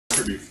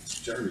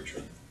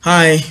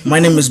Hi, my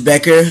name is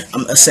Becker.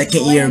 I'm a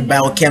second year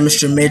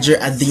biochemistry major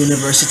at the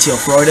University of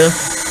Florida.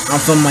 I'm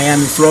from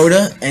Miami,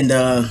 Florida, and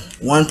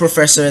one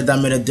professor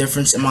that made a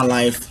difference in my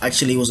life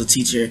actually was a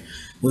teacher,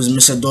 was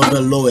Mr.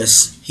 Dorvil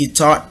Lewis. He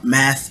taught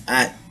math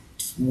at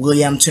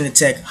William Trinity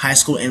Tech High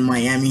School in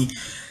Miami.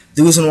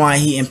 The reason why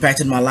he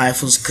impacted my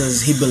life was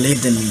because he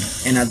believed in me,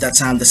 and at that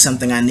time, that's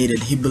something I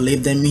needed. He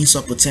believed in me, he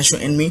saw potential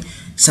in me,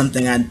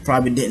 something I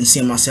probably didn't see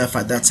in myself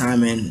at that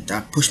time, and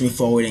that pushed me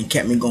forward and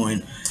kept me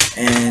going.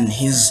 And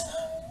he's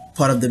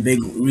part of the big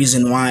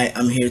reason why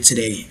I'm here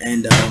today.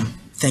 And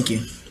thank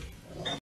you.